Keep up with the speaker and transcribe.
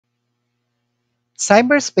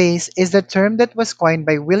Cyberspace is the term that was coined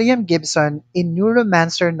by William Gibson in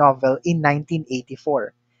Neuromancer novel in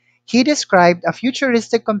 1984. He described a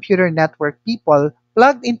futuristic computer network people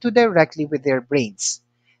plugged into directly with their brains.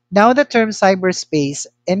 Now the term cyberspace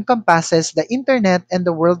encompasses the internet and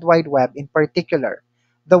the World Wide Web in particular,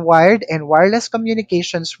 the wired and wireless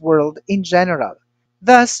communications world in general.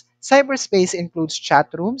 Thus, cyberspace includes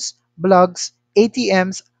chat rooms, blogs,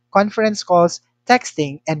 ATMs, conference calls,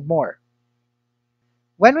 texting, and more.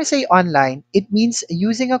 When we say online, it means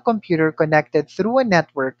using a computer connected through a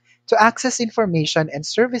network to access information and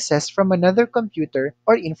services from another computer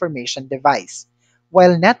or information device,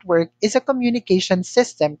 while network is a communication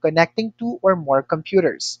system connecting two or more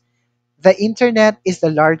computers. The Internet is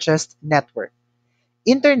the largest network.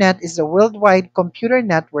 Internet is the worldwide computer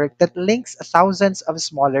network that links thousands of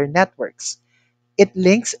smaller networks. It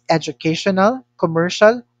links educational,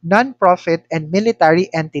 commercial, nonprofit, and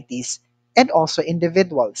military entities, and also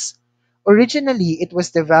individuals. Originally, it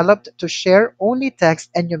was developed to share only text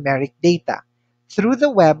and numeric data. Through the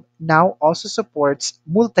web now also supports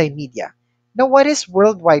multimedia. Now, what is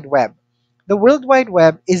World Wide Web? The World Wide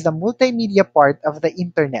Web is the multimedia part of the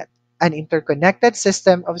Internet, an interconnected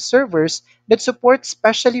system of servers that support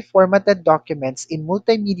specially formatted documents in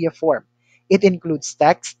multimedia form. It includes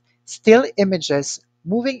text, still images,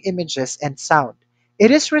 moving images, and sound. It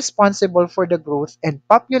is responsible for the growth and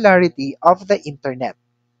popularity of the Internet.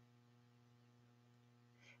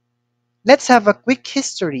 Let's have a quick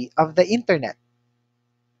history of the Internet.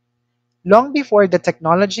 Long before the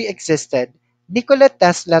technology existed, Nikola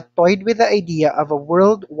Tesla toyed with the idea of a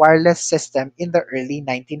world wireless system in the early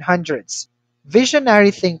 1900s. Visionary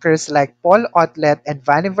thinkers like Paul Otlet and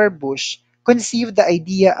Vannevar Bush conceived the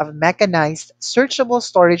idea of mechanized, searchable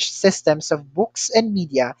storage systems of books and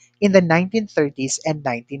media in the 1930s and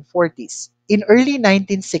 1940s. In early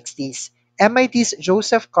 1960s, MIT's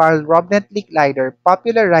Joseph Karl Robert-Licklider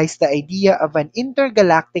popularized the idea of an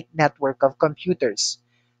intergalactic network of computers.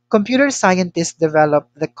 Computer scientists developed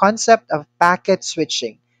the concept of packet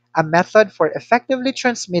switching, a method for effectively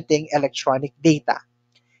transmitting electronic data.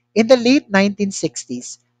 In the late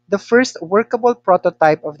 1960s, the first workable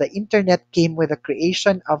prototype of the Internet came with the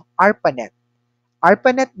creation of ARPANET.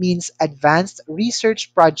 ARPANET means Advanced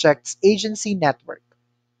Research Projects Agency Network.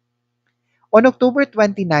 On October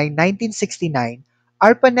 29, 1969,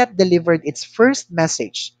 ARPANET delivered its first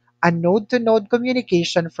message, a node-to-node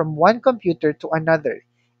communication from one computer to another.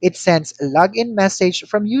 It sends a login message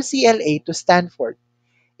from UCLA to Stanford.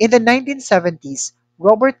 In the 1970s,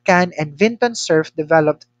 Robert Kahn and Vinton Cerf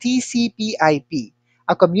developed TCP/IP,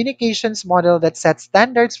 a communications model that set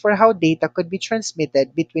standards for how data could be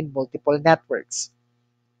transmitted between multiple networks.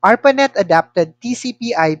 ARPANET adapted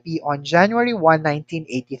TCP/IP on January 1,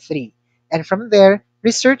 1983, and from there,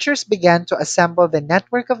 researchers began to assemble the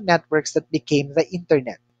network of networks that became the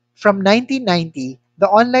Internet. From 1990, the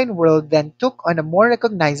online world then took on a more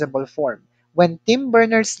recognizable form when Tim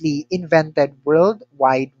Berners-Lee invented World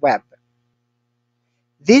Wide Web.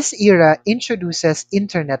 This era introduces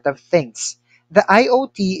Internet of Things. The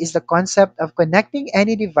IoT is the concept of connecting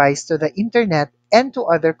any device to the Internet and to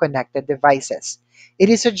other connected devices. It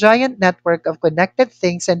is a giant network of connected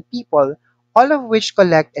things and people, all of which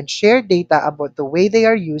collect and share data about the way they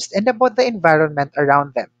are used and about the environment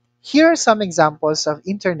around them. Here are some examples of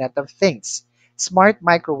Internet of Things. Smart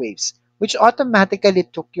microwaves, which automatically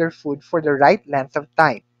cook your food for the right length of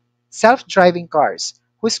time. Self-driving cars,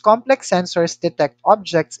 whose complex sensors detect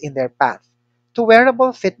objects in their path. To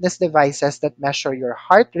wearable fitness devices that measure your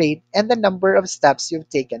heart rate and the number of steps you've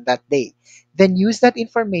taken that day. Then use that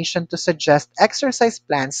information to suggest exercise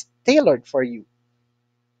plans tailored for you.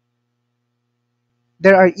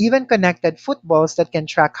 There are even connected footballs that can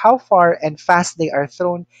track how far and fast they are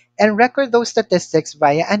thrown and record those statistics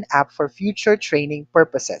via an app for future training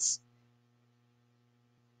purposes.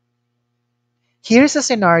 Here's a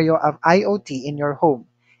scenario of IoT in your home.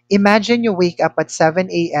 Imagine you wake up at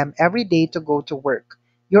 7 a.m. every day to go to work.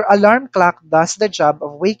 Your alarm clock does the job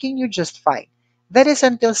of waking you just fine. That is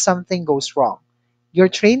until something goes wrong. Your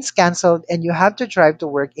train's canceled and you have to drive to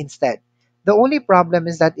work instead. The only problem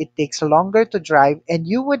is that it takes longer to drive and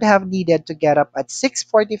you would have needed to get up at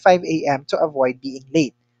 6:45 a.m. to avoid being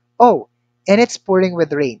late. Oh, and it's pouring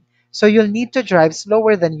with rain, so you'll need to drive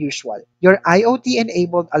slower than usual. Your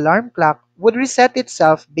IoT-enabled alarm clock would reset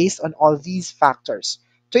itself based on all these factors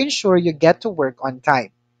to ensure you get to work on time.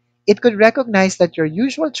 It could recognize that your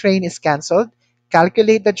usual train is canceled,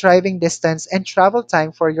 calculate the driving distance and travel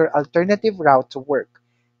time for your alternative route to work,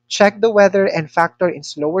 check the weather and factor in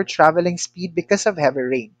slower traveling speed because of heavy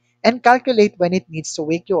rain, and calculate when it needs to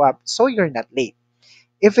wake you up so you're not late.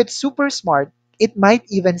 If it's super smart, It might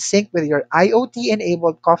even sync with your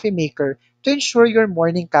IoT-enabled coffee maker to ensure your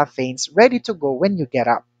morning caffeine's ready to go when you get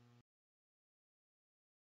up.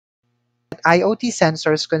 IoT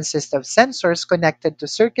sensors consist of sensors connected to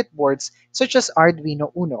circuit boards such as Arduino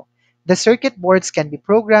Uno. The circuit boards can be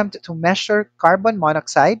programmed to measure carbon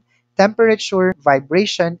monoxide, temperature,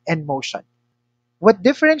 vibration, and motion. What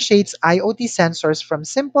differentiates IoT sensors from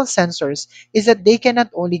simple sensors is that they can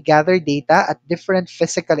not only gather data at different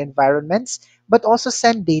physical environments, but also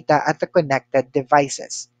send data at the connected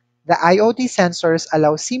devices. The IoT sensors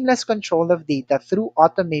allow seamless control of data through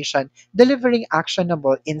automation, delivering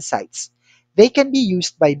actionable insights. They can be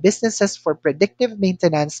used by businesses for predictive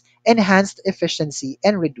maintenance, enhanced efficiency,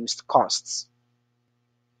 and reduced costs.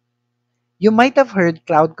 You might have heard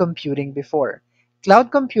cloud computing before.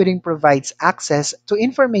 Cloud computing provides access to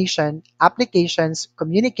information, applications,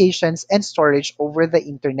 communications, and storage over the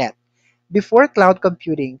internet. Before cloud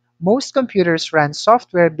computing, most computers ran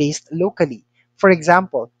software based locally. For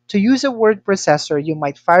example, to use a word processor, you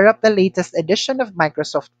might fire up the latest edition of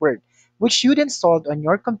Microsoft Word, which you'd installed on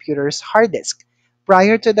your computer's hard disk.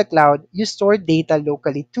 Prior to the cloud, you stored data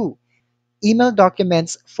locally too. Email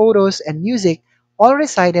documents, photos, and music all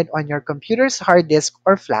resided on your computer's hard disk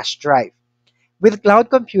or flash drive. With cloud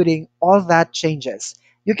computing, all that changes.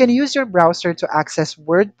 You can use your browser to access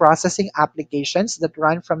word processing applications that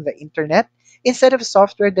run from the internet instead of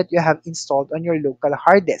software that you have installed on your local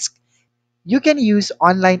hard disk. You can use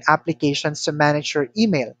online applications to manage your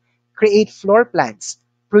email, create floor plans,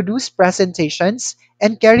 produce presentations,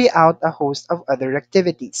 and carry out a host of other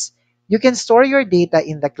activities. You can store your data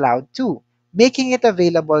in the cloud too, making it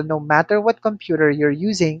available no matter what computer you're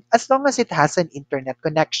using as long as it has an internet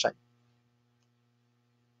connection.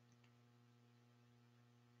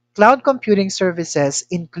 Cloud computing services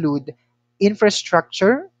include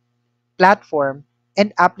infrastructure, platform,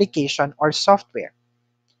 and application or software.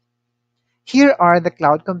 Here are the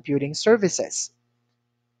cloud computing services.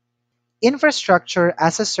 Infrastructure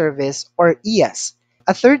as a service or ES,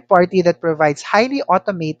 a third party that provides highly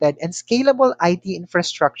automated and scalable IT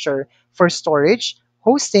infrastructure for storage,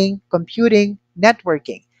 hosting, computing,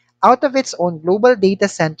 networking out of its own global data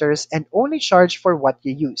centers and only charge for what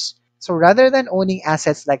you use. So rather than owning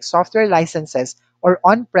assets like software licenses or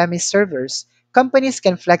on-premise servers, companies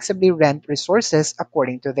can flexibly rent resources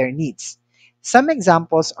according to their needs. Some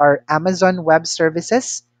examples are Amazon Web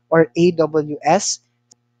Services or AWS,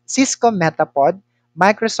 Cisco Metapod,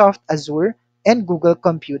 Microsoft Azure, and Google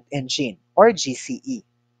Compute Engine or GCE.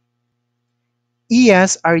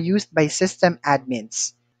 ES are used by system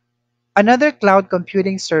admins. Another cloud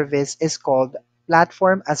computing service is called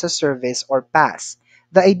Platform as a Service or PaaS.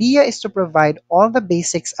 The idea is to provide all the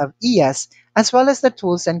basics of ES as well as the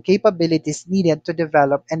tools and capabilities needed to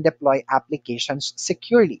develop and deploy applications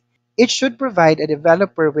securely. It should provide a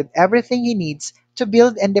developer with everything he needs to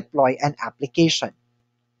build and deploy an application.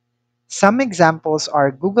 Some examples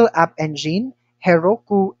are Google App Engine,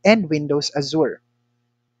 Heroku, and Windows Azure.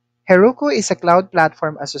 Heroku is a cloud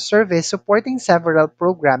platform as a service supporting several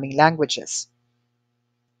programming languages.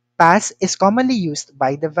 PaaS is commonly used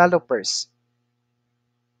by developers.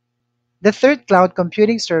 The third cloud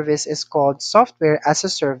computing service is called Software as a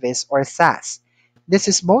Service or SaaS. This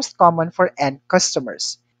is most common for end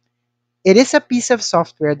customers. It is a piece of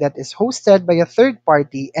software that is hosted by a third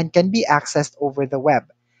party and can be accessed over the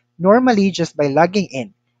web, normally just by logging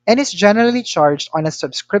in, and is generally charged on a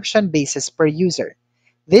subscription basis per user.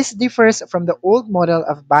 This differs from the old model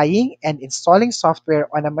of buying and installing software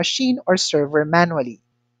on a machine or server manually.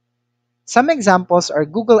 Some examples are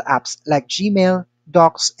Google apps like Gmail,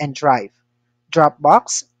 Docs, and Drive,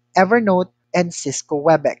 Dropbox, Evernote, and Cisco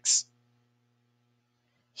WebEx.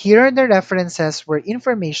 Here are the references where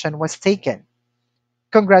information was taken.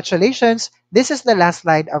 Congratulations! This is the last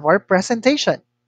slide of our presentation.